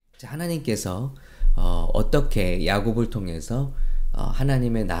하나님께서 어떻게 야곱을 통해서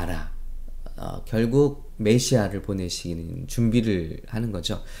하나님의 나라, 결국 메시아를 보내시는 준비를 하는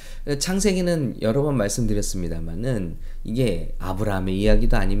거죠. 창세기는 여러 번 말씀드렸습니다만은 이게 아브라함의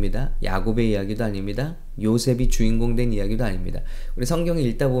이야기도 아닙니다. 야곱의 이야기도 아닙니다. 요셉이 주인공 된 이야기도 아닙니다. 우리 성경을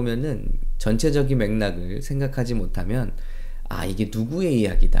읽다 보면은 전체적인 맥락을 생각하지 못하면 이게 누구의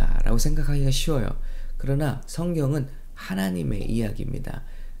이야기다라고 생각하기가 쉬워요. 그러나 성경은 하나님의 이야기입니다.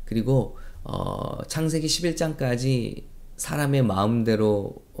 그리고 창세기 11장까지 사람의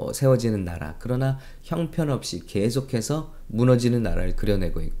마음대로 세워지는 나라, 그러나 형편없이 계속해서 무너지는 나라를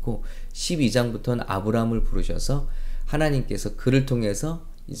그려내고 있고, 12장부터는 아브라함을 부르셔서 하나님께서 그를 통해서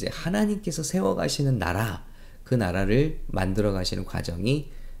이제 하나님께서 세워가시는 나라, 그 나라를 만들어 가시는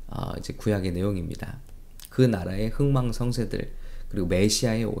과정이 이제 구약의 내용입니다. 그 나라의 흥망성쇠들, 그리고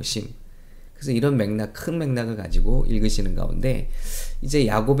메시아의 오심. 그래서 이런 맥락, 큰 맥락을 가지고 읽으시는 가운데 이제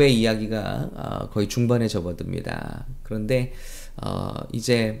야곱의 이야기가 거의 중반에 접어듭니다. 그런데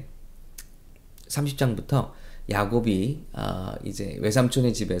이제 30장부터 야곱이 이제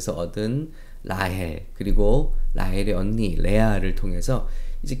외삼촌의 집에서 얻은 라헬, 그리고 라헬의 언니 레아를 통해서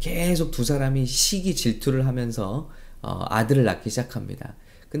이제 계속 두 사람이 시기 질투를 하면서 아들을 낳기 시작합니다.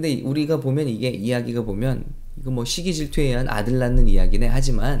 근데 우리가 보면 이게 이야기가 보면 이거 뭐 시기 질투에 의한 아들 낳는 이야기네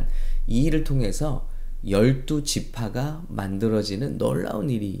하지만 이 일을 통해서 12지파가 만들어지는 놀라운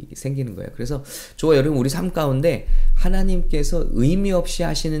일이 생기는 거예요. 그래서 저와 여러분 우리 삶 가운데 하나님께서 의미 없이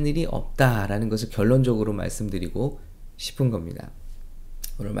하시는 일이 없다라는 것을 결론적으로 말씀드리고 싶은 겁니다.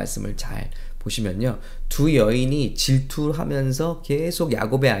 오늘 말씀을 잘 보시면요. 두 여인이 질투하면서 계속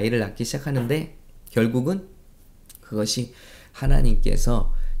야곱의 아이를 낳기 시작하는데 결국은 그것이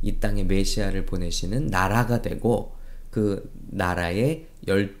하나님께서 이 땅에 메시아를 보내시는 나라가 되고 그 나라의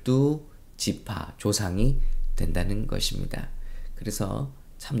 12지파 조상이 된다는 것입니다. 그래서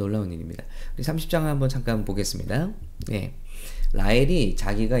참 놀라운 일입니다. 우리 30장 한번 잠깐 보겠습니다. 네. 라헬이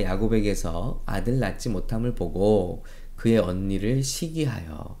자기가 야곱에게서 아들 낳지 못함을 보고 그의 언니를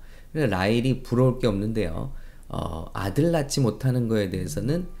시기하여, 라헬이 부러울 게 없는데요. 아들 낳지 못하는 거에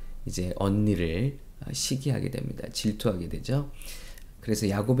대해서는 이제 언니를 시기하게 됩니다. 질투하게 되죠. 그래서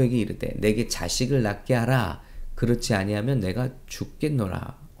야곱에게 이르되 내게 자식을 낳게 하라. 그렇지 아니하면 내가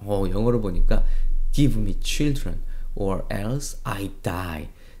죽겠노라. 영어로 보니까 give me children or else I die.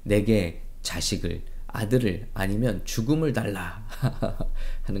 내게 자식을, 아들을, 아니면 죽음을 달라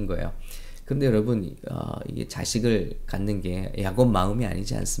하는 거예요. 그런데 여러분 이게 자식을 갖는 게 야곱 마음이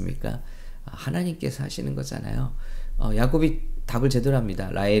아니지 않습니까? 하나님께서 하시는 거잖아요. 야곱이 답을 제대로 합니다.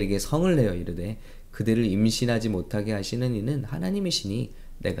 라헬에게 성을 내어 이르되 그들을 임신하지 못하게 하시는 이는 하나님이시니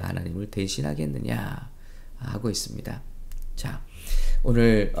내가 하나님을 대신하겠느냐 하고 있습니다. 자,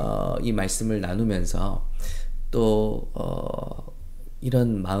 오늘 이 말씀을 나누면서 또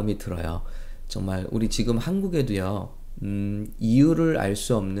이런 마음이 들어요. 정말 우리 지금 한국에도요, 이유를 알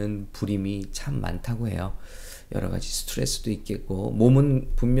수 없는 불임이 참 많다고 해요. 여러 가지 스트레스도 있겠고,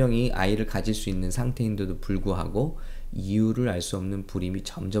 몸은 분명히 아이를 가질 수 있는 상태인데도 불구하고 이유를 알 수 없는 불임이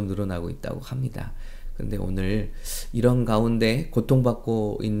점점 늘어나고 있다고 합니다. 그런데 오늘 이런 가운데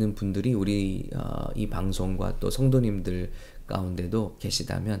고통받고 있는 분들이 우리 이 방송과 또 성도님들 가운데도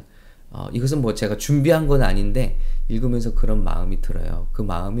계시다면 이것은 뭐 제가 준비한 건 아닌데 읽으면서 그런 마음이 들어요. 그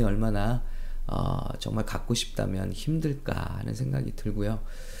마음이 얼마나 정말 갖고 싶다면 힘들까 하는 생각이 들고요.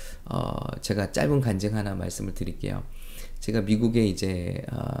 제가 짧은 간증 하나 말씀을 드릴게요. 제가 미국에 이제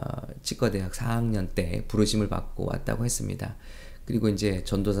치과대학 4학년 때 부르심을 받고 왔다고 했습니다. 그리고 이제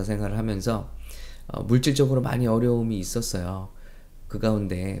전도사 생활을 하면서 물질적으로 많이 어려움이 있었어요. 그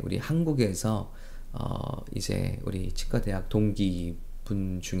가운데 우리 한국에서 이제 우리 치과대학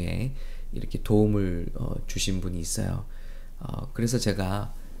동기분 중에 이렇게 도움을 주신 분이 있어요. 그래서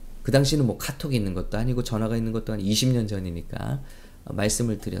제가 그 당시는 뭐 카톡이 있는 것도 아니고 전화가 있는 것도 아니고 20년 전이니까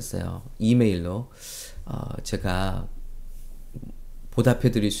말씀을 드렸어요. 이메일로 제가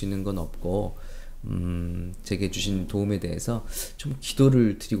보답해 드릴 수 있는 건 없고 제게 주신 도움에 대해서 좀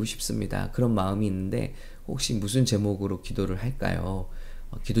기도를 드리고 싶습니다. 그런 마음이 있는데 혹시 무슨 제목으로 기도를 할까요?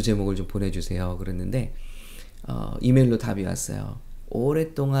 기도 제목을 좀 보내주세요. 그랬는데 이메일로 답이 왔어요.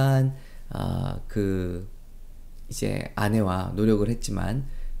 오랫동안 그 이제 아내와 노력을 했지만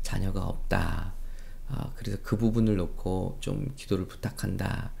자녀가 없다. 그래서 그 부분을 놓고 좀 기도를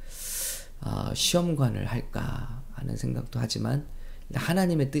부탁한다. 시험관을 할까 하는 생각도 하지만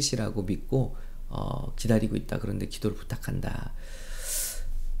하나님의 뜻이라고 믿고 기다리고 있다. 그런데 기도를 부탁한다.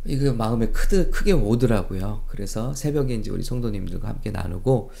 이거 마음에 크게 오더라고요. 그래서 새벽에 이제 우리 성도님들과 함께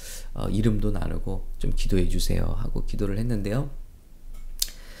나누고 이름도 나누고 좀 기도해 주세요 하고 기도를 했는데요.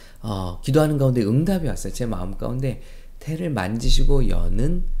 기도하는 가운데 응답이 왔어요. 제 마음 가운데 태를 만지시고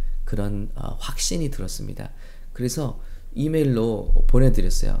여는 그런 확신이 들었습니다. 그래서 이메일로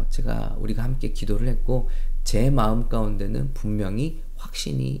보내드렸어요. 우리가 함께 기도를 했고 제 마음 가운데는 분명히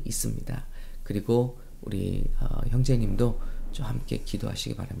확신이 있습니다. 그리고 우리 형제님도 좀 함께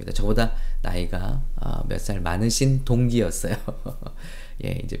기도하시기 바랍니다. 저보다 나이가 몇 살 많으신 동기였어요.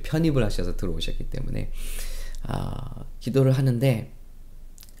 예, 이제 편입을 하셔서 들어오셨기 때문에 기도를 하는데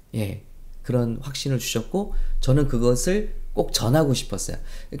예, 그런 확신을 주셨고 저는 그것을 꼭 전하고 싶었어요.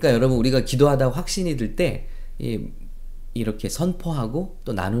 그러니까 여러분 우리가 기도하다가 확신이 들 때 이렇게 선포하고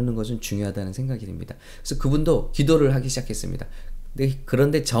또 나누는 것은 중요하다는 생각이 듭니다. 그래서 그분도 기도를 하기 시작했습니다.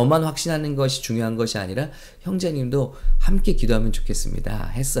 그런데 저만 확신하는 것이 중요한 것이 아니라 형제님도 함께 기도하면 좋겠습니다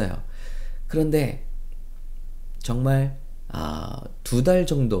했어요. 그런데 정말 2달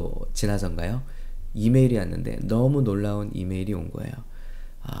정도 지나서인가요? 이메일이 왔는데 너무 놀라운 이메일이 온 거예요.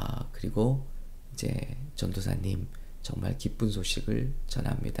 그리고 이제 전도사님 정말 기쁜 소식을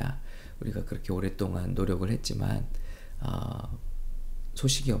전합니다. 우리가 그렇게 오랫동안 노력을 했지만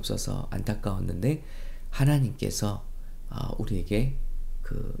소식이 없어서 안타까웠는데 하나님께서 우리에게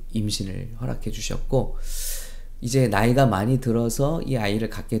그 임신을 허락해 주셨고 이제 나이가 많이 들어서 이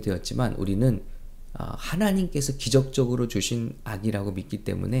아이를 갖게 되었지만 우리는 하나님께서 기적적으로 주신 아기라고 믿기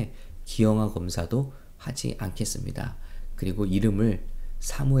때문에 기형아 검사도 하지 않겠습니다. 그리고 이름을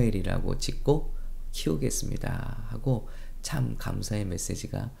사무엘이라고 짓고 키우겠습니다 하고 참 감사의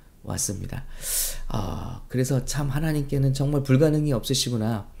메시지가 왔습니다. 그래서 참 하나님께는 정말 불가능이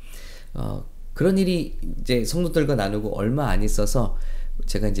없으시구나. 그런 일이 이제 성도들과 나누고 얼마 안 있어서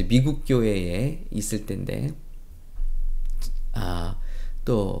제가 이제 미국 교회에 있을 때인데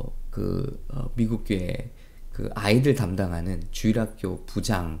또 그 미국 교회 그 아이들 담당하는 주일학교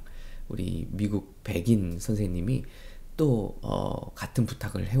부장 우리 미국 백인 선생님이 또 같은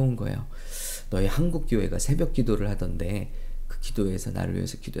부탁을 해온 거예요. 너희 한국 교회가 새벽 기도를 하던데 그 기도에서 나를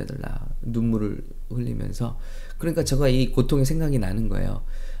위해서 기도해달라. 눈물을 흘리면서 그러니까 제가 이 고통의 생각이 나는 거예요.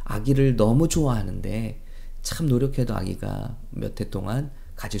 아기를 너무 좋아하는데 참 노력해도 아기가 몇 해 동안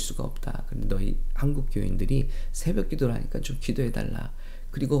가질 수가 없다. 근데 너희 한국 교인들이 새벽 기도를 하니까 좀 기도해달라.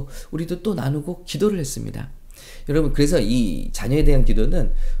 그리고 우리도 또 나누고 기도를 했습니다. 여러분 그래서 이 자녀에 대한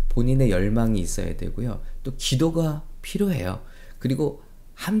기도는 본인의 열망이 있어야 되고요. 또 기도가 필요해요. 그리고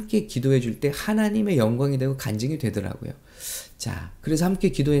함께 기도해 줄 때 하나님의 영광이 되고 간증이 되더라고요. 자, 그래서 함께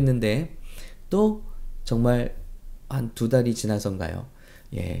기도했는데 또 정말 한 2달이 지나선가요?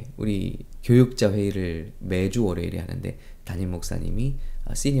 예, 우리 교육자 회의를 매주 월요일에 하는데 담임 목사님이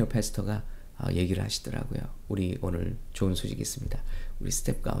시니어 패스터가 얘기를 하시더라고요. 우리 오늘 좋은 소식이 있습니다. 우리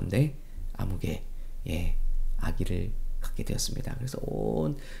스텝 가운데 아무개 아기를 갖게 되었습니다. 그래서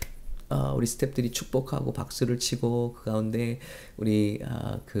온 우리 스태프들이 축복하고 박수를 치고 그 가운데 우리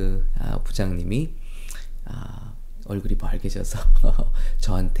부장님이 얼굴이 빨개져서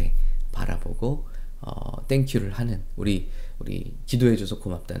저한테 바라보고 땡큐를 하는 우리 기도해줘서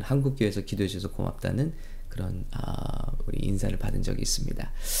고맙다는 한국교회에서 기도해줘서 고맙다는 그런 우리 인사를 받은 적이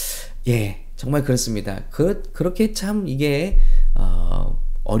있습니다. 예, 정말 그렇습니다. 그렇게 참 이게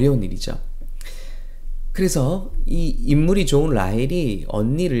어려운 일이죠. 그래서 이 인물이 좋은 라헬이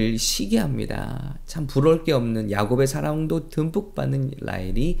언니를 시기합니다. 참 부러울 게 없는 야곱의 사랑도 듬뿍 받는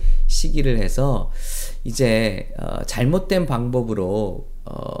라헬이 시기를 해서 이제 잘못된 방법으로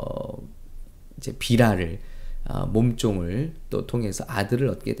이제 비라를 몸종을 또 통해서 아들을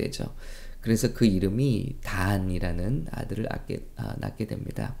얻게 되죠. 그래서 그 이름이 단이라는 아들을 낳게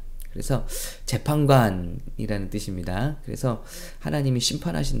됩니다. 그래서 재판관이라는 뜻입니다. 그래서 하나님이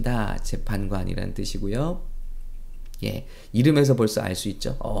심판하신다, 재판관이라는 뜻이고요. 예, 이름에서 벌써 알 수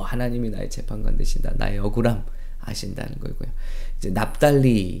있죠. 하나님이 나의 재판관 되신다, 나의 억울함 아신다는 거고요. 이제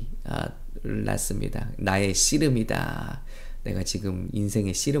납달리를 낳습니다. 나의 씨름이다. 내가 지금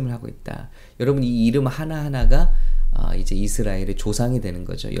인생의 씨름을 하고 있다. 여러분 이 이름 하나하나가 이제 이스라엘의 조상이 되는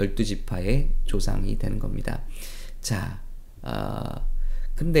거죠. 12지파의 조상이 되는 겁니다. 자,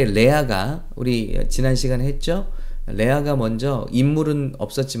 근데 레아가 우리 지난 시간에 했죠. 레아가 먼저 인물은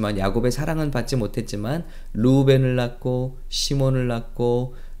없었지만 야곱의 사랑은 받지 못했지만 루벤을 낳고 시몬을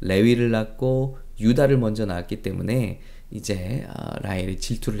낳고 레위를 낳고 유다를 먼저 낳았기 때문에 이제 라헬이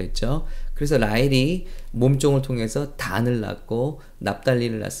질투를 했죠. 그래서 라헬이 몸종을 통해서 단을 낳고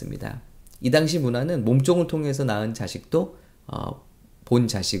납달리를 낳습니다. 이 당시 문화는 몸종을 통해서 낳은 자식도 본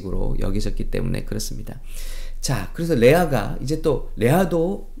자식으로 여기셨기 때문에 그렇습니다. 자, 그래서 레아가 이제 또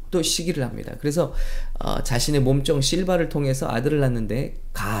레아도 또 시기를 합니다. 그래서 자신의 몸종 실바를 통해서 아들을 낳는데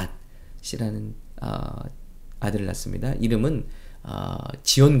갓이라는 아들을 낳습니다. 이름은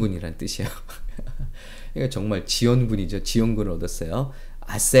지원군이라는 뜻이에요. 그러니까 정말 지원군이죠. 지원군을 얻었어요.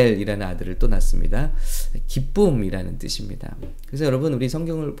 아셀이라는 아들을 또 낳습니다. 기쁨이라는 뜻입니다. 그래서 여러분 우리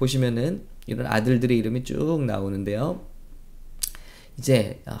성경을 보시면은 이런 아들들의 이름이 쭉 나오는데요.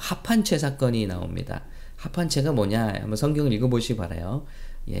 이제 합한채 사건이 나옵니다. 합한채가 뭐냐? 한번 성경을 읽어보시기 바라요.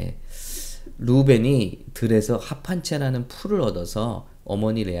 예, 루벤이 들에서 합한채라는 풀을 얻어서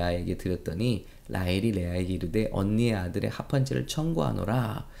어머니 레아에게 드렸더니 라헬이 레아에게 이르되 언니의 아들의 합한채를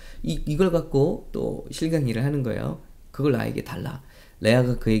청구하노라. 이걸 갖고 또 실강이를 하는 거예요. 그걸 나에게 달라.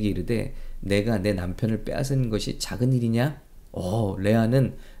 레아가 그에게 이르되 내가 내 남편을 빼앗은 것이 작은 일이냐?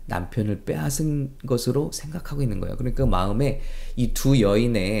 레아는 남편을 빼앗은 것으로 생각하고 있는 거예요. 그러니까 마음에 이 두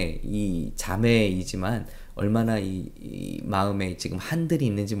여인의 이 자매이지만 얼마나 이 마음에 지금 한들이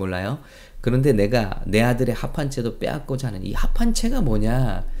있는지 몰라요. 그런데 내가 내 아들의 합한채도 빼앗고자 하는 이 합한채가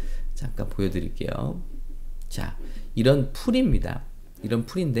뭐냐? 잠깐 보여드릴게요. 자, 이런 풀입니다. 이런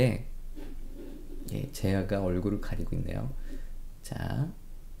풀인데, 예, 제가 얼굴을 가리고 있네요. 자,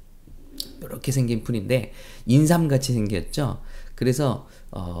 이렇게 생긴 풀인데 인삼같이 생겼죠. 그래서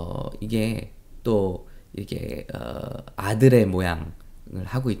이게 또 이게 아들의 모양을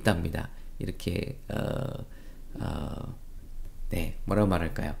하고 있답니다. 이렇게 네, 뭐라고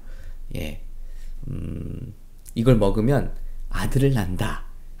말할까요? 예, 이걸 먹으면 아들을 낳는다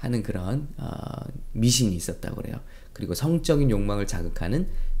하는 그런 미신이 있었다고 그래요. 그리고 성적인 욕망을 자극하는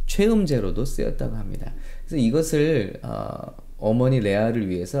최음제로도 쓰였다고 합니다. 그래서 이것을 어머니 레아를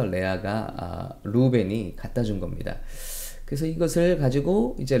위해서 레아가 루벤이 갖다 준 겁니다. 그래서 이것을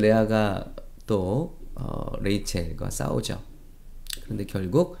가지고 이제 레아가 또 레이첼과 싸우죠. 그런데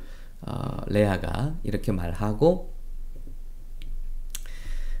결국 레아가 이렇게 말하고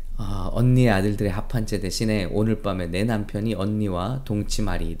언니의 아들들의 합한채 대신에 오늘 밤에 내 남편이 언니와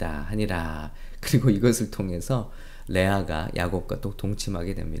동침하리이다 하니라. 그리고 이것을 통해서 레아가 야곱과 또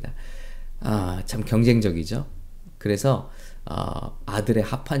동침하게 됩니다. 참 경쟁적이죠. 그래서 아들의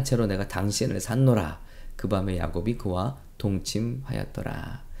합한채로 내가 당신을 샀노라. 그 밤에 야곱이 그와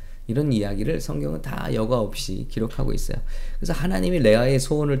동침하였더라. 이런 이야기를 성경은 다 여과 없이 기록하고 있어요. 그래서 하나님이 레아의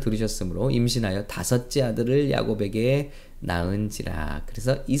소원을 들으셨으므로 임신하여 5째 아들을 야곱에게 낳은지라.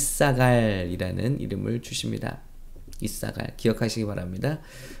 그래서 이사갈이라는 이름을 주십니다. 이사갈 기억하시기 바랍니다.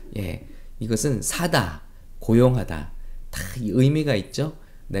 예, 이것은 사다, 고용하다, 다 의미가 있죠.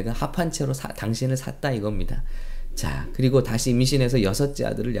 내가 합한채로 당신을 샀다 이겁니다. 자, 그리고 다시 임신해서 6째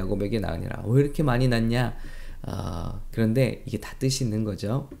아들을 야곱에게 낳으니라. 왜 이렇게 많이 낳냐? 그런데 이게 다 뜻이 있는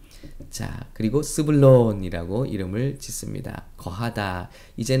거죠. 자, 그리고 스불론이라고 이름을 짓습니다. 거하다.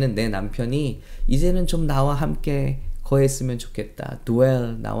 이제는 내 남편이 이제는 좀 나와 함께 거했으면 좋겠다.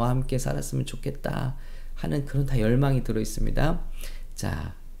 dwell, 나와 함께 살았으면 좋겠다 하는 그런 다 열망이 들어 있습니다.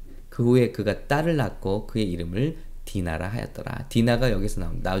 자, 그 후에 그가 딸을 낳고 그의 이름을 디나라 하였더라. 디나가 여기서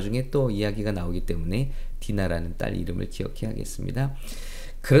나옵니다. 나중에 또 이야기가 나오기 때문에 디나라는 딸 이름을 기억해야겠습니다.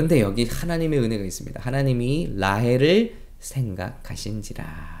 그런데 여기 하나님의 은혜가 있습니다. 하나님이 라헬을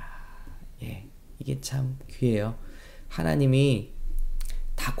생각하신지라. 예, 이게 참 귀해요. 하나님이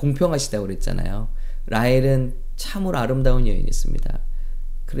다 공평하시다고 그랬잖아요. 라헬은 참으로 아름다운 여인이었습니다.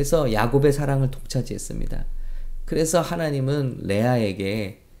 그래서 야곱의 사랑을 독차지했습니다. 그래서 하나님은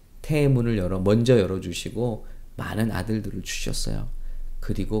레아에게 태의 문을 먼저 열어주시고 많은 아들들을 주셨어요.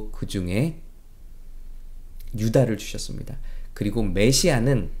 그리고 그 중에 유다를 주셨습니다. 그리고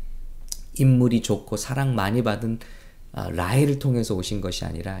메시아는 인물이 좋고 사랑 많이 받은 라헬을 통해서 오신 것이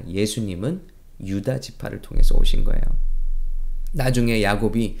아니라 예수님은 유다 지파를 통해서 오신 거예요. 나중에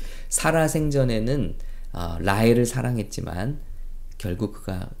야곱이 사라 생전에는 라헬을 사랑했지만 결국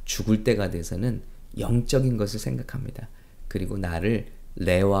그가 죽을 때가 돼서는 영적인 것을 생각합니다. 그리고 나를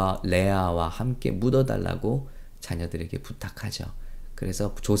레아와 함께 묻어달라고 자녀들에게 부탁하죠.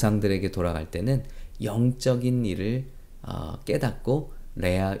 그래서 조상들에게 돌아갈 때는 영적인 일을 깨닫고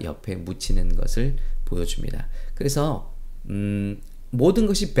레아 옆에 묻히는 것을 보여줍니다. 그래서 모든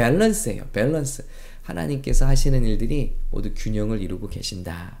것이 밸런스예요. 밸런스. 하나님께서 하시는 일들이 모두 균형을 이루고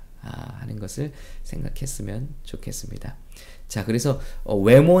계신다 하는 것을 생각했으면 좋겠습니다. 자, 그래서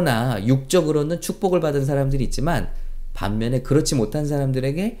외모나 육적으로는 축복을 받은 사람들이 있지만 반면에 그렇지 못한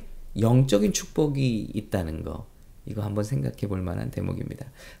사람들에게 영적인 축복이 있다는 거, 이거 한번 생각해 볼 만한 대목입니다.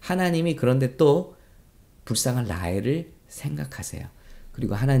 하나님이 그런데 또 불쌍한 라헬을 생각하세요.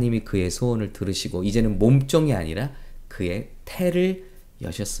 그리고 하나님이 그의 소원을 들으시고 이제는 몸종이 아니라 그의 태를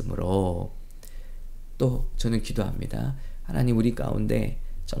여셨으므로 또 저는 기도합니다. 하나님, 우리 가운데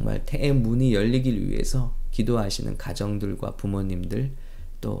정말 태의 문이 열리길 위해서 기도하시는 가정들과 부모님들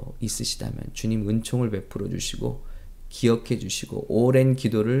또 있으시다면 주님 은총을 베풀어 주시고 기억해 주시고 오랜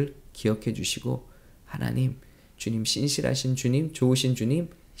기도를 기억해 주시고 하나님, 주님 신실하신 주님, 좋으신 주님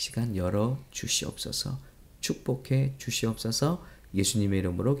시간 열어 주시옵소서, 축복해 주시옵소서, 예수님의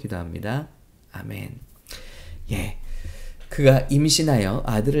이름으로 기도합니다. 아멘. 예. 그가 임신하여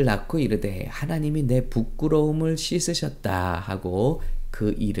아들을 낳고 이르되 하나님이 내 부끄러움을 씻으셨다 하고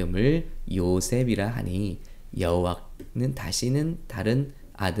그 이름을 요셉이라 하니 여호와는 다시는 다른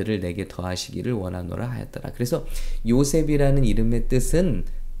아들을 내게 더하시기를 원하노라 하였더라. 그래서 요셉이라는 이름의 뜻은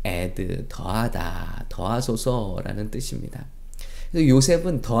add, 더하다, 더하소서라는 뜻입니다. 그래서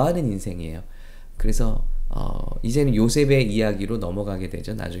요셉은 더하는 인생이에요. 그래서 이제는 요셉의 이야기로 넘어가게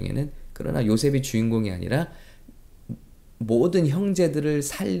되죠. 나중에는. 그러나 요셉이 주인공이 아니라 모든 형제들을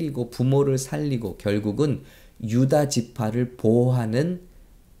살리고 부모를 살리고 결국은 유다 지파를 보호하는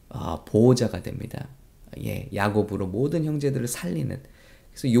보호자가 됩니다. 예, 야곱으로 모든 형제들을 살리는.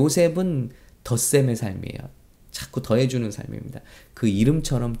 그래서 요셉은 덧셈의 삶이에요. 자꾸 더해주는 삶입니다. 그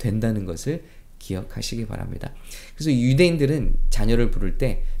이름처럼 된다는 것을 기억하시기 바랍니다. 그래서 유대인들은 자녀를 부를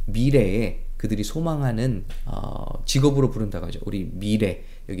때 미래에 그들이 소망하는 직업으로 부른다고 하죠. 우리 미래,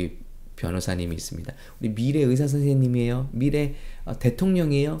 여기 변호사님이 있습니다. 우리 미래 의사 선생님이에요. 미래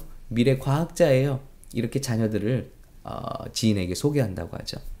대통령이에요. 미래 과학자예요. 이렇게 자녀들을 지인에게 소개한다고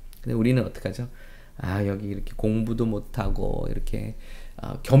하죠. 근데 우리는 어떻게 하죠? 여기 이렇게 공부도 못하고 이렇게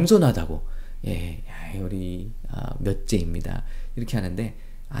겸손하다고. 예, 우리 몇째입니다. 이렇게 하는데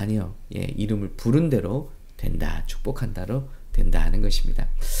아니요. 예, 이름을 부른 대로 된다. 축복한다로 된다 하는 것입니다.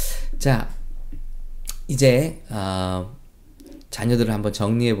 자, 이제 자녀들을 한번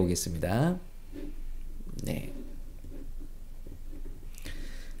정리해 보겠습니다. 네.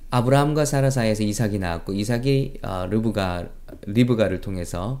 아브라함과 사라 사이에서 이삭이 나왔고 이삭이 리브가를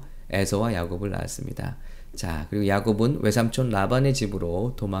통해서 에서와 야곱을 낳았습니다. 자, 그리고 야곱은 외삼촌 라반의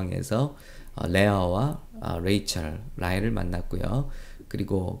집으로 도망해서 레아와 라헬을 만났고요.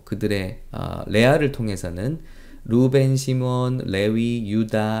 그리고 그들의 레아를 통해서는 루벤, 시몬, 레위,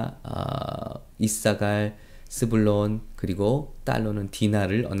 유다, 이사갈, 스불론, 그리고 딸로는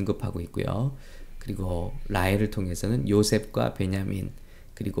디나를 언급하고 있고요. 그리고 라헬을 통해서는 요셉과 베냐민,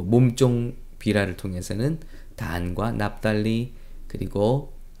 그리고 몸종 비라를 통해서는 단과 납달리,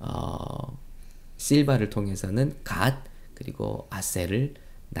 그리고 실바를 통해서는 갓, 그리고 아셀을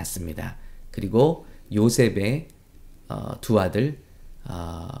낳습니다. 그리고 요셉의 두 아들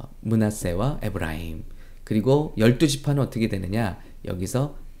므낫세와 에브라임, 그리고 12지파는 어떻게 되느냐?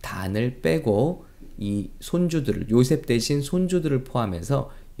 여기서 단을 빼고 이 손주들을, 요셉 대신 손주들을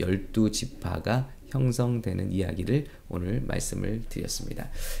포함해서 12지파가 형성되는 이야기를 오늘 말씀을 드렸습니다.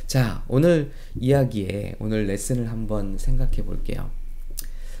 자, 오늘 이야기에 오늘 레슨을 한번 생각해 볼게요.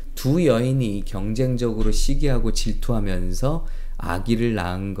 두 여인이 경쟁적으로 시기하고 질투하면서 아기를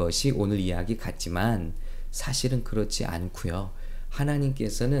낳은 것이 오늘 이야기 같지만 사실은 그렇지 않고요.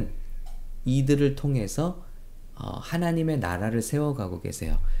 하나님께서는 이들을 통해서 하나님의 나라를 세워가고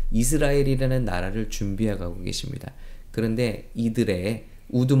계세요. 이스라엘이라는 나라를 준비해가고 계십니다. 그런데 이들의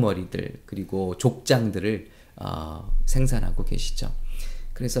우두머리들 그리고 족장들을 생산하고 계시죠.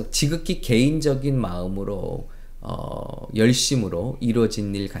 그래서 지극히 개인적인 마음으로 열심으로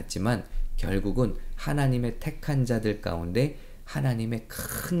이루어진 일 같지만 결국은 하나님의 택한 자들 가운데 하나님의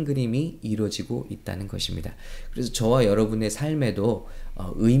큰 그림이 이루어지고 있다는 것입니다. 그래서 저와 여러분의 삶에도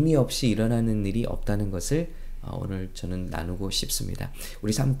의미 없이 일어나는 일이 없다는 것을 오늘 저는 나누고 싶습니다.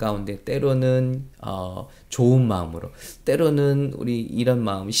 우리 삶 가운데 때로는 좋은 마음으로, 때로는 우리 이런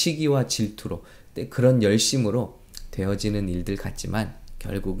마음, 시기와 질투로, 그런 열심으로 되어지는 일들 같지만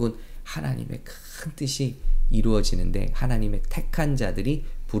결국은 하나님의 큰 뜻이 이루어지는데 하나님의 택한 자들이,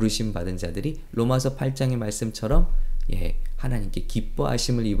 부르심 받은 자들이 로마서 8장의 말씀처럼 하나님께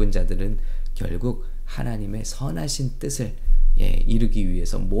기뻐하심을 입은 자들은 결국 하나님의 선하신 뜻을 이루기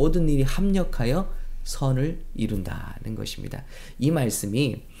위해서 모든 일이 합력하여 선을 이룬다는 것입니다. 이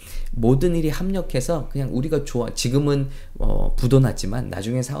말씀이 모든 일이 합력해서 그냥 우리가 좋아, 지금은 부도났지만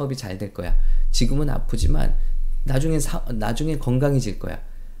나중에 사업이 잘 될 거야. 지금은 아프지만 나중에 건강해질 거야.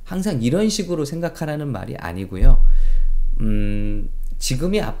 항상 이런 식으로 생각하라는 말이 아니고요.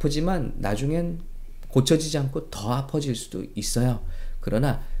 지금이 아프지만 나중엔 고쳐지지 않고 더 아파질 수도 있어요.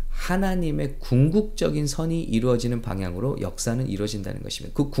 그러나 하나님의 궁극적인 선이 이루어지는 방향으로 역사는 이루어진다는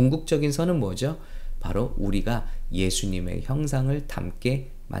것입니다. 그 궁극적인 선은 뭐죠? 바로 우리가 예수님의 형상을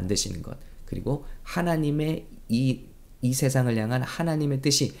닮게 만드시는 것, 그리고 하나님의 이 세상을 향한 하나님의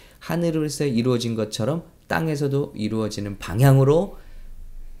뜻이 하늘에서 이루어진 것처럼 땅에서도 이루어지는 방향으로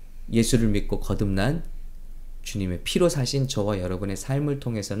예수를 믿고 거듭난 주님의 피로 사신 저와 여러분의 삶을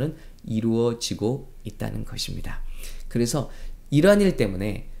통해서는 이루어지고 있다는 것입니다. 그래서 이러한 일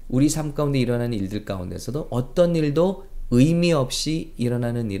때문에 우리 삶 가운데 일어나는 일들 가운데서도 어떤 일도 의미 없이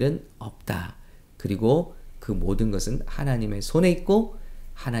일어나는 일은 없다. 그리고 그 모든 것은 하나님의 손에 있고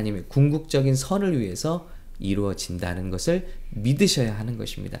하나님의 궁극적인 선을 위해서 이루어진다는 것을 믿으셔야 하는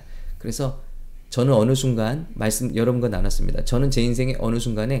것입니다. 그래서 저는 어느 순간 여러분과 나눴습니다. 저는 제 인생의 어느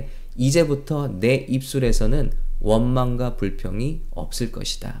순간에 이제부터 내 입술에서는 원망과 불평이 없을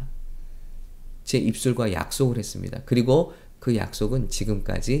것이다. 제 입술과 약속을 했습니다. 그리고 그 약속은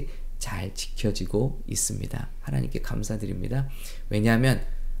지금까지 잘 지켜지고 있습니다. 하나님께 감사드립니다. 왜냐하면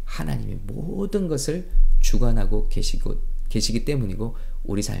하나님이 모든 것을 주관하고 계시기 때문이고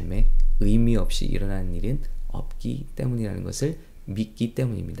우리 삶에 의미 없이 일어나는 일은 없기 때문이라는 것을 믿기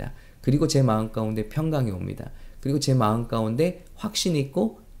때문입니다. 그리고 제 마음 가운데 평강이 옵니다. 그리고 제 마음 가운데 확신이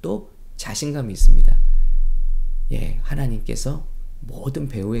있고 또 자신감이 있습니다. 하나님께서 모든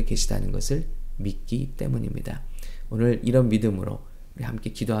배후에 계시다는 것을 믿기 때문입니다. 오늘 이런 믿음으로 우리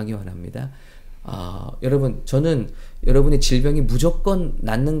함께 기도하기 원합니다. 여러분, 저는 여러분의 질병이 무조건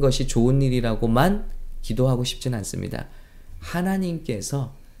낫는 것이 좋은 일이라고만 기도하고 싶진 않습니다.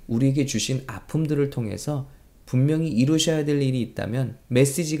 하나님께서 우리에게 주신 아픔들을 통해서 분명히 이루셔야 될 일이 있다면,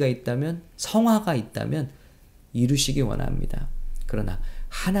 메시지가 있다면, 성화가 있다면 이루시기 원합니다. 그러나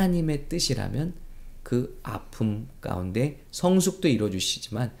하나님의 뜻이라면 그 아픔 가운데 성숙도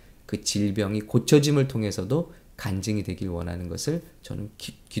이루어주시지만 그 질병이 고쳐짐을 통해서도 간증이 되길 원하는 것을 저는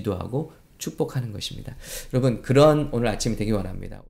기도하고 축복하는 것입니다. 여러분, 그런 오늘 아침이 되기 원합니다.